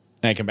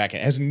 And I come back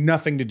in. It has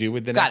nothing to do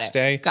with the next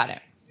day. Got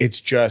it. It's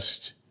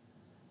just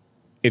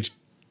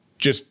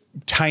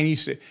tiny.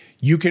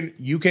 You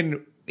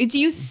can. It's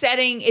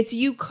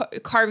you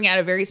carving out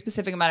a very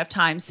specific amount of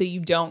time so you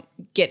don't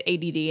get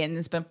ADD and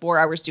then spend 4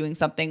 hours doing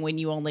something when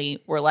you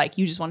only were like,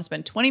 you just want to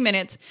spend 20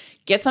 minutes,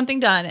 get something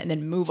done, and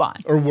then move on.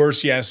 Or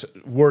worse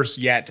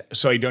yet,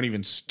 so I don't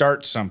even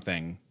start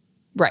something.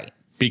 Right.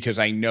 Because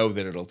I know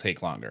that it'll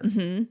take longer.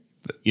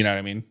 You know what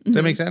I mean? Does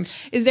that make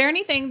sense? Is there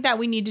anything that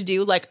we need to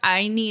do? Like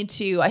I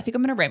think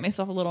I'm going to write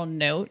myself a little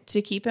note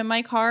to keep in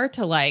my car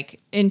to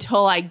like,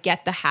 until I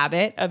get the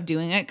habit of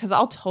doing it. Cause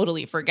I'll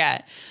totally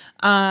forget.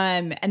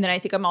 And then I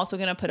think I'm also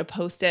going to put a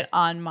Post-it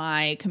on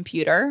my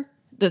computer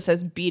that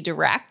says be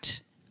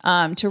direct,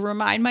 to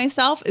remind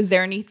myself. Is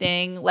there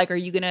anything like, are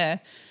you going to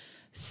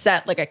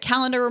set like a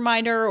calendar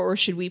reminder, or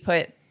should we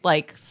put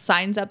like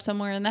signs up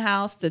somewhere in the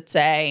house that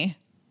say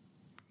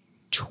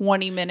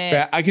 20-minute?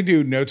 Yeah, I could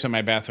do notes on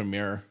my bathroom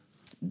mirror.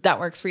 That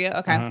works for you?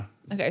 Okay.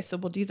 Okay. So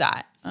we'll do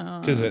that.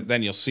 Because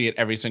then you'll see it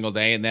every single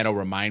day and that'll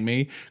remind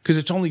me, because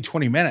it's only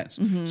 20 minutes.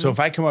 So if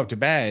I come up to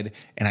bed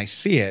and I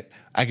see it,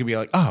 I could be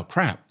like, oh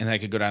crap. And then I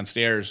could go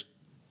downstairs.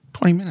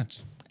 20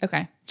 minutes.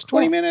 Okay. It's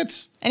 20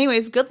 minutes.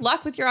 Anyways, good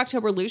luck with your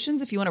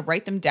Octoberlutions. If you want to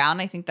write them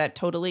down, I think that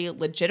totally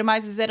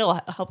legitimizes it.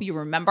 It'll help you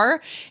remember,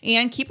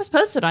 and keep us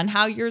posted on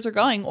how yours are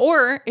going,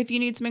 or if you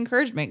need some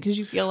encouragement because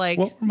you feel like.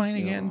 What were mine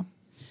again?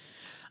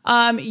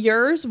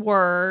 Yours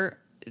were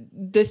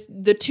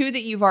the 2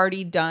 that you've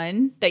already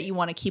done that you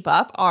want to keep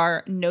up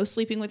are no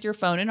sleeping with your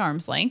phone at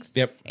arm's length.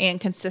 Yep. And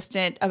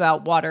consistent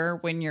about water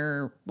when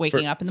you're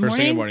waking up in the morning. morning. First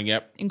thing in the morning,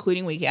 yep.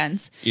 Including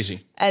weekends.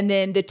 Easy. And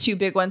then the 2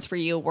 big ones for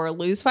you were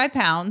lose 5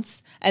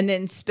 pounds and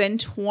then spend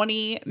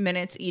 20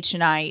 minutes each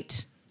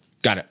night.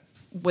 Got it.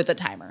 With a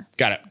timer.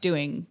 Got it.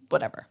 Doing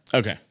whatever.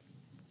 Okay.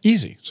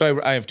 Easy.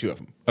 So I have 2 of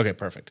them. Okay,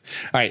 perfect.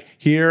 All right.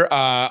 Here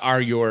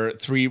are your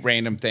 3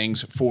 random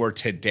things for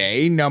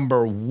today.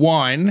 Number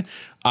 1,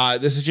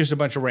 this is just a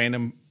bunch of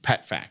random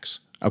pet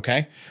facts.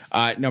 Okay.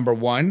 Number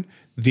 1,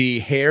 the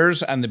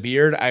hairs on the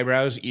beard,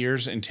 eyebrows,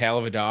 ears, and tail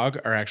of a dog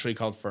are actually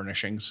called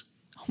furnishings.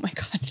 Oh my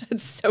God,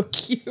 that's so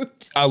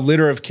cute. A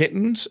litter of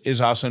kittens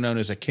is also known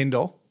as a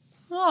Kindle.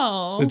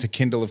 Oh. So it's a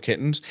Kindle of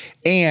kittens.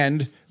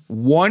 And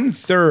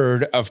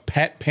 1/3 of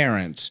pet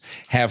parents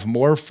have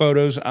more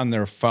photos on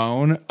their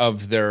phone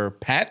of their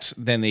pets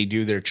than they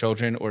do their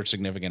children or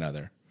significant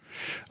other.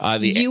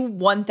 You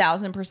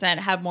 1000%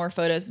 have more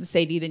photos of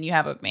Sadie than you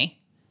have of me.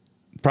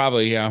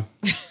 Probably, yeah.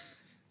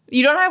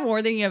 You don't have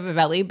more than you have of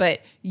Ellie,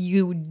 but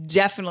you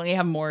definitely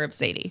have more of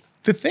Sadie.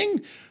 The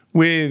thing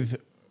with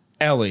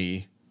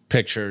Ellie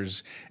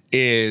pictures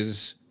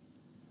is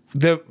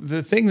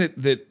the thing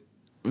that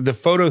the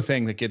photo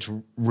thing that gets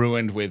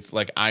ruined with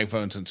like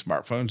iPhones and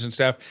smartphones and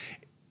stuff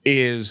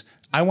is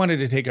I wanted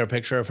to take a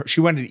picture of her.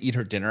 She wanted to eat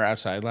her dinner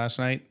outside last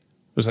night.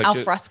 It was like Al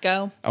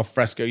fresco. Al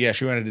fresco. Yeah,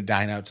 she wanted to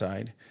dine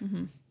outside.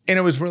 Mm-hmm. And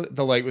it was really,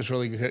 the light was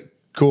really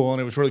cool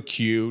and it was really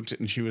cute.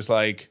 And she was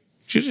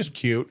just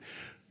cute.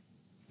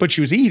 But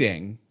she was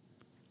eating.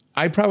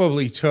 I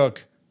probably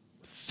took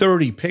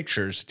 30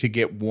 pictures to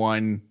get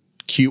one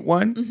cute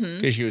one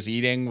because she was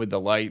eating with the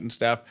light and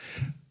stuff.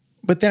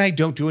 But then I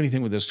don't do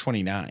anything with those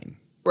 29.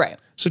 Right.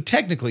 So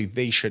technically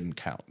they shouldn't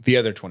count, the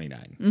other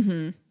 29.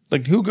 Mm-hmm.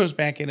 Like who goes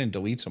back in and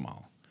deletes them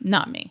all?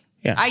 Not me.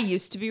 Yeah. I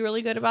used to be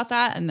really good about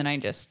that, and then I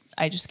just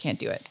can't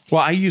do it.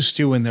 Well, I used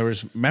to when there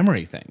was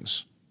memory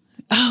things.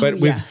 But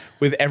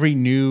with every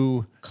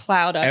new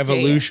cloud update.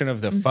 Evolution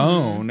of the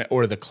phone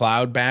or the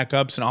cloud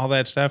backups and all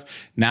that stuff,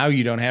 now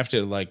you don't have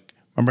to like,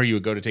 remember you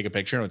would go to take a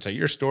picture and it would say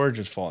your storage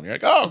is full. And you're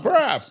like, oh,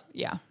 crap.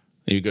 Yeah.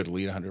 And you go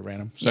delete 100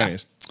 random. So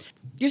anyways.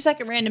 Your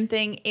second random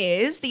thing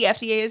is the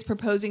FDA is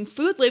proposing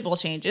food label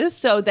changes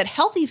so that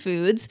healthy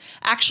foods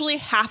actually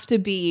have to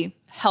be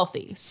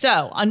healthy.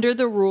 So under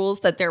the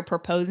rules that they're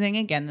proposing,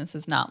 again, this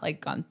is not like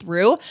gone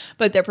through,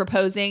 but they're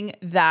proposing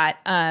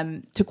that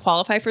to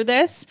qualify for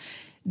this,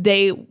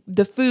 the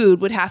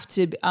food would have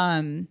to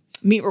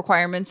meet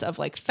requirements of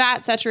like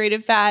fat,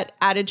 saturated fat,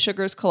 added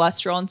sugars,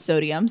 cholesterol, and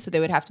sodium. So they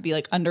would have to be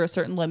like under a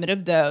certain limit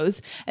of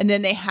those. And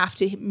then they have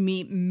to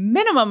meet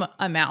minimum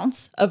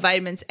amounts of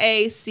vitamins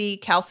A, C,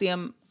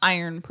 calcium,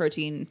 iron,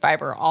 protein,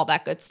 fiber, all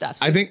that good stuff.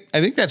 So I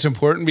think that's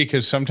important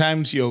because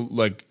sometimes you'll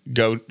like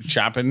go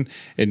shopping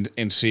and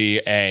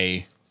see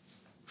a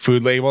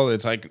food label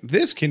that's like,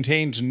 this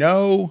contains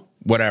no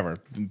whatever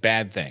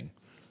bad thing,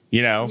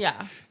 you know?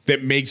 Yeah.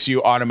 That makes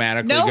you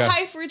automatically no go,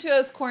 high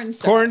fructose corn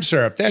syrup. Corn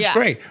syrup, that's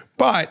great.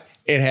 But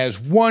it has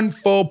 1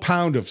 full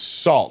pound of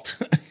salt.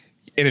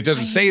 And it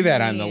doesn't say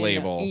that on the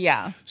label.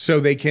 Yeah. So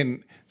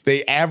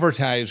they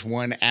advertise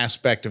one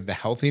aspect of the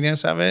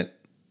healthiness of it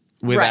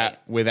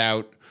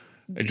without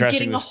addressing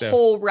getting the a stuff.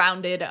 whole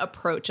rounded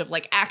approach of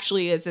like,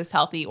 actually, is this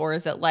healthy or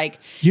is it like...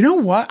 You know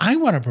what? I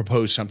want to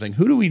propose something.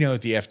 Who do we know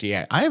at the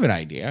FDA? I have an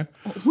idea.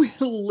 We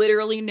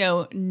literally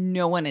know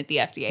no one at the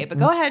FDA, but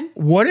go ahead.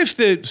 What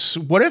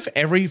if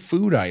every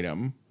food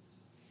item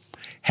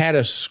had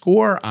a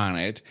score on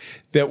it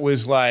that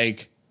was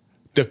like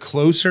the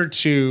closer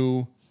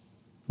to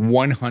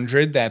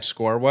 100 that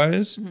score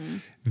was,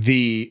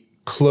 the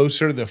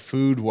closer the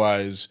food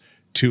was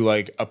to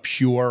like a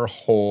pure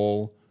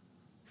whole,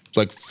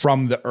 like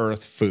from the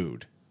earth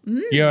food.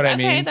 You know what I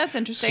mean? Okay, that's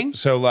interesting.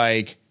 So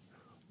like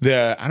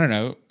I don't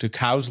know, do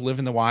cows live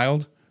in the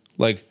wild?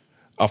 Like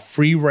a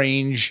free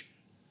range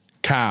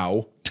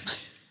cow.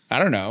 I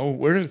don't know.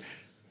 Where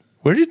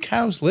did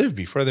cows live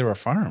before there were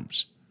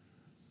farms?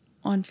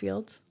 On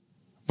fields.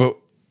 But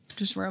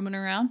just roaming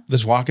around.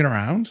 Just walking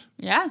around?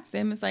 Yeah,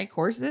 same as like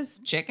horses,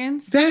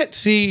 chickens.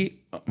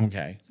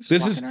 Okay.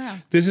 This is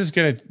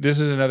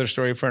another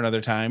story for another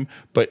time,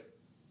 but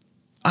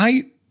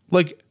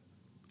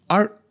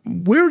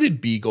where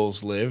did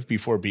beagles live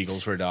before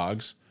beagles were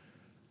dogs?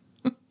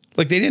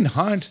 Like they didn't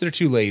hunt, they're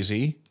too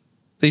lazy.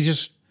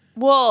 There's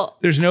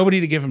nobody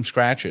to give them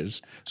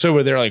scratches. So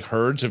were there like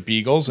herds of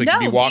beagles? Like you'd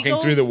be walking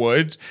through the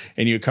woods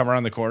and you come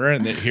around the corner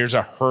and here's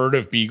a herd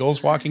of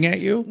beagles walking at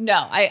you?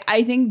 No,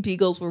 I think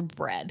beagles were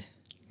bred.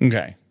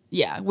 Okay.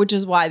 Yeah, which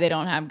is why they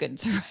don't have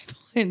good survival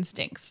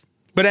instincts.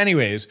 But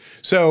anyways,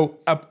 so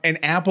an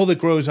apple that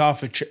grows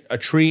off a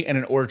tree in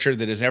an orchard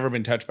that has never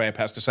been touched by a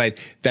pesticide,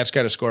 that's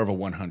got a score of a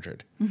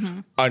 100. Mm-hmm.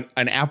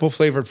 An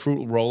apple-flavored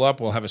fruit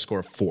roll-up will have a score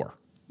of 4.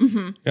 Mm-hmm.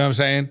 You know what I'm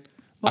saying?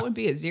 What would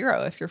be a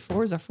 0 if your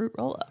 4 is a fruit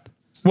roll-up?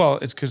 Well,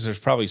 it's because there's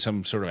probably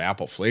some sort of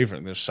apple flavor.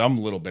 There's some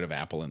little bit of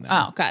apple in there.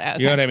 Oh, got it.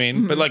 Okay. You know what I mean?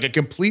 Mm-hmm. But like a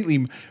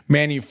completely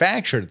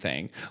manufactured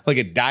thing, like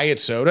a diet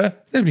soda,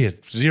 that'd be a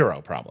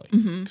 0 probably.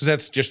 Because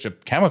that's just a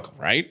chemical,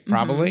 right?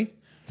 Probably.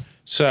 Mm-hmm.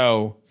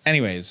 So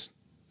anyways,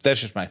 that's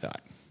just my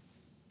thought.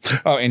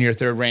 Oh, and your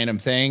third random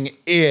thing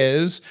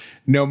is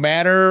no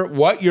matter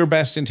what your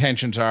best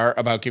intentions are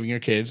about giving your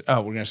kids,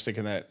 we're going to stick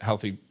in that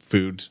healthy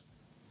foods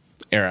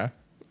era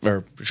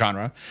or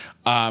genre.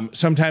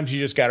 Sometimes you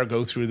just got to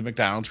go through the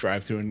McDonald's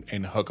drive-thru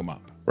and hook them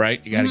up,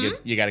 right? You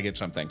got to get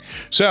something.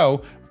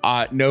 So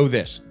know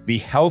this: the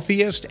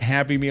healthiest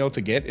Happy Meal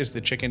to get is the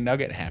chicken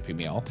nugget Happy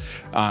Meal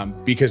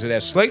because it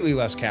has slightly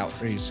less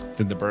calories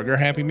than the burger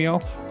Happy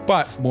Meal,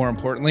 but more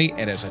importantly,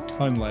 it has a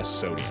ton less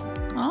sodium.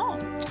 Oh.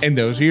 And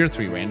those are your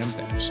 3 random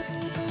things.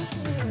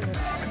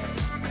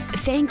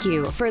 Thank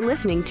you for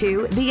listening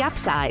to The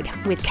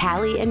Upside with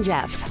Callie and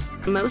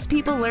Jeff. Most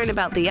people learn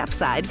about The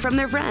Upside from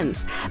their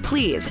friends.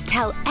 Please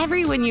tell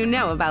everyone you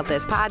know about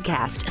this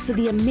podcast so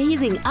the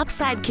amazing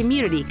Upside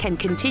community can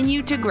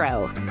continue to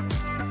grow.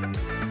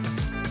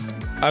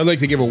 I would like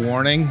to give a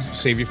warning,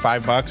 save you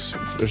 $5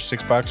 or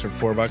 $6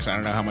 or $4. I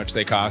don't know how much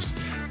they cost,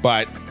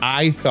 but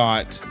I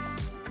thought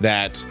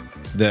that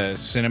the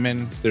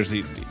cinnamon, there's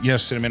the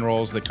cinnamon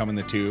rolls that come in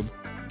the tube.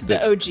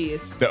 The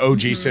OGs. The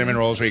OG cinnamon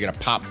rolls where you're going to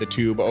pop the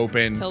tube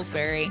open.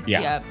 Pillsbury.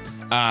 Yeah.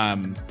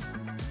 Yep.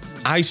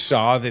 I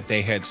saw that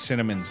they had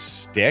cinnamon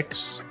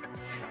sticks,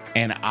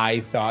 and I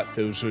thought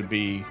those would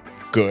be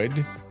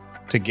good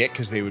to get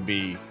because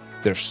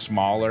they're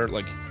smaller.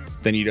 Like,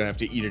 then you don't have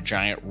to eat a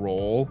giant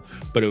roll,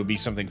 but it would be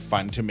something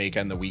fun to make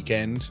on the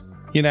weekend,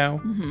 you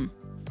know? Mm-hmm.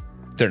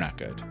 They're not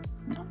good.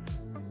 No.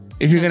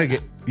 If you're going to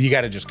you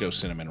got to just go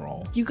cinnamon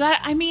roll.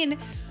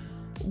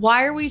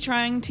 Why are we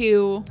trying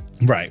to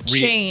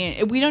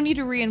change? We don't need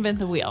to reinvent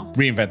the wheel.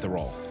 Reinvent the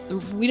roll.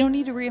 We don't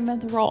need to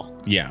reinvent the roll.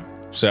 Yeah.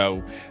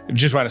 So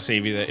just want to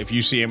save you that if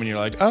you see them and you're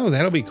like, oh,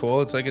 that'll be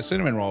cool. It's like a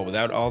cinnamon roll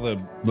without all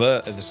the blah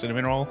of the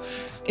cinnamon roll.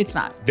 It's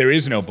not. There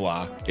is no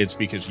blah. It's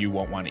because you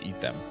won't want to eat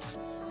them.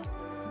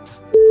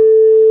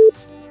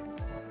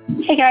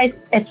 Hey guys,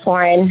 it's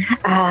Lauren.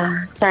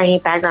 Sorry,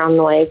 background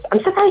noise.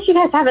 I'm surprised you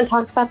guys haven't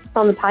talked about this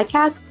on the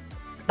podcast,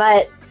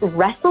 but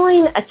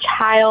wrestling a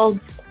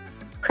child's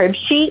crib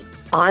sheet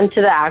onto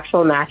the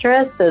actual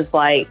mattress is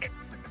like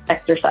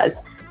exercise.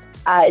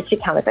 It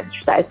should count as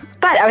exercise.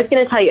 But I was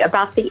going to tell you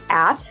about the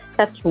app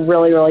that's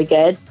really, really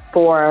good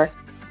for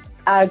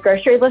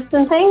grocery lists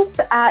and things.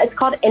 It's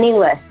called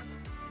AnyList.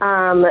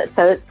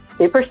 So it's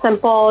super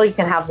simple. You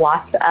can have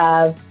lots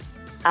of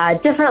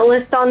different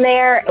lists on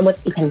there. And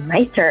what's even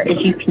nicer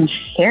is you can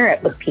share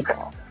it with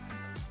people.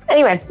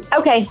 Anyway,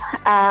 okay.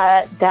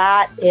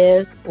 That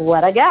is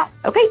what I got.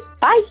 Okay,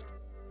 bye.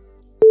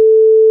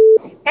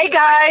 Hey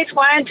guys,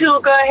 wanted to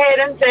go ahead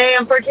and say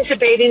I'm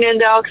participating in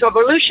the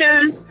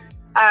Oxrevolution.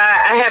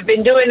 I have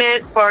been doing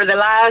it for the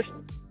last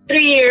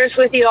 3 years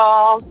with you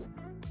all.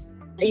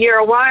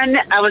 Year 1,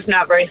 I was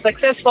not very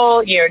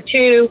successful. Year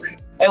 2,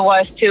 it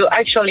was to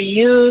actually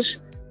use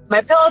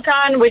my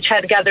Peloton, which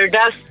had gathered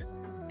dust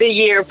the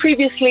year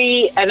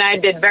previously, and I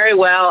did very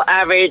well,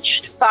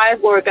 averaged 5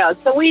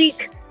 workouts a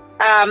week.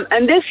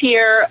 And this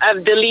year,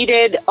 I've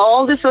deleted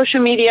all the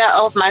social media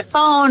off my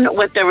phone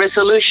with the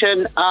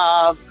resolution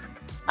of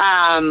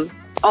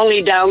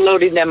only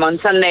downloading them on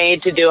Sunday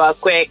to do a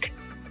quick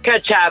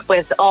catch up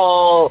with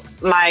all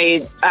my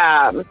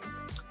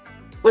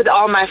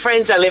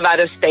friends that live out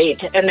of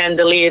state, and then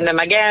deleting them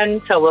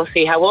again. So we'll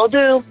see how we'll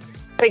do.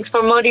 Thanks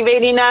for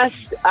motivating us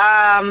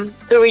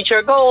to reach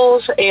our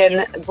goals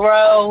and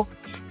grow.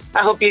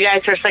 I hope you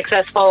guys are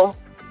successful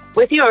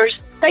with yours.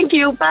 Thank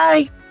you.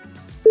 Bye.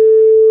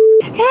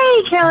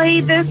 Hey,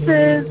 Kelly. This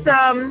is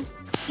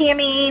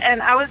Tammy,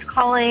 and I was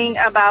calling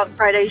about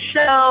Friday's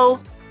show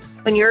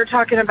when you were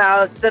talking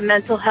about the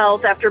mental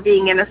health after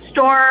being in a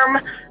storm.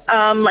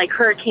 Like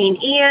Hurricane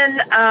Ian,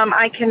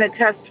 I can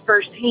attest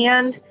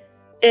firsthand.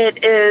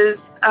 It is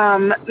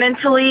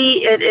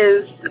mentally, it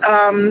is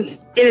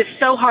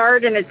so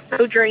hard and it's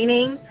so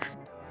draining.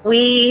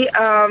 We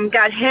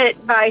got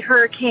hit by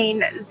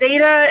Hurricane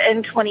Zeta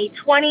in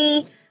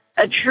 2020.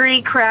 A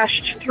tree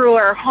crashed through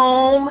our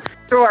home,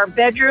 through our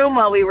bedroom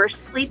while we were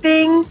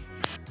sleeping,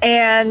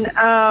 and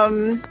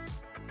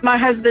my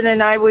husband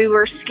and I, we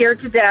were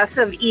scared to death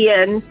of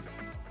Ian.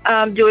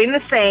 Doing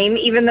the same,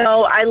 even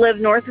though I live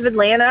north of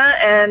Atlanta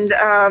and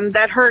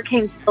that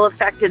hurricane still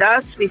affected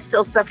us. We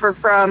still suffer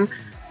from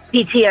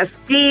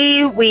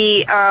PTSD.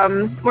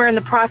 We're in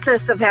the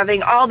process of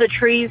having all the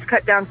trees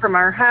cut down from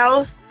our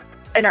house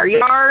and our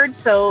yard,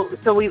 so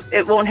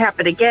it won't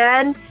happen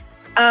again.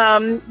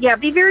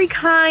 Be very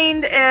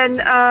kind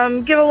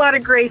and give a lot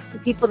of grace to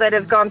people that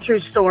have gone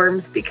through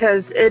storms,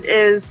 because it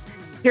is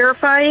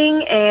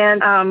terrifying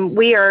and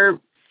we are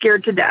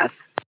scared to death.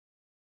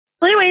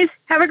 Well, anyways,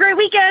 have a great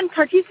weekend.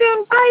 Talk to you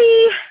soon.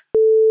 Bye.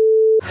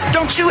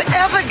 Don't you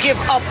ever give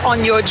up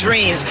on your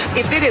dreams.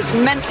 If it is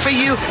meant for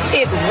you,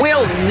 it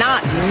will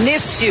not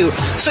miss you.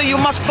 So you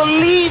must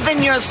believe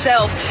in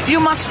yourself. You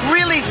must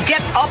really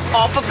get up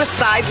off of the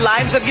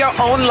sidelines of your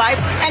own life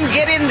and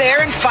get in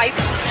there and fight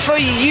for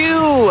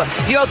you.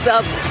 You're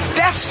the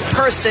best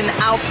person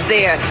out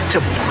there to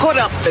put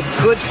up the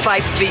good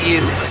fight for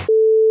you.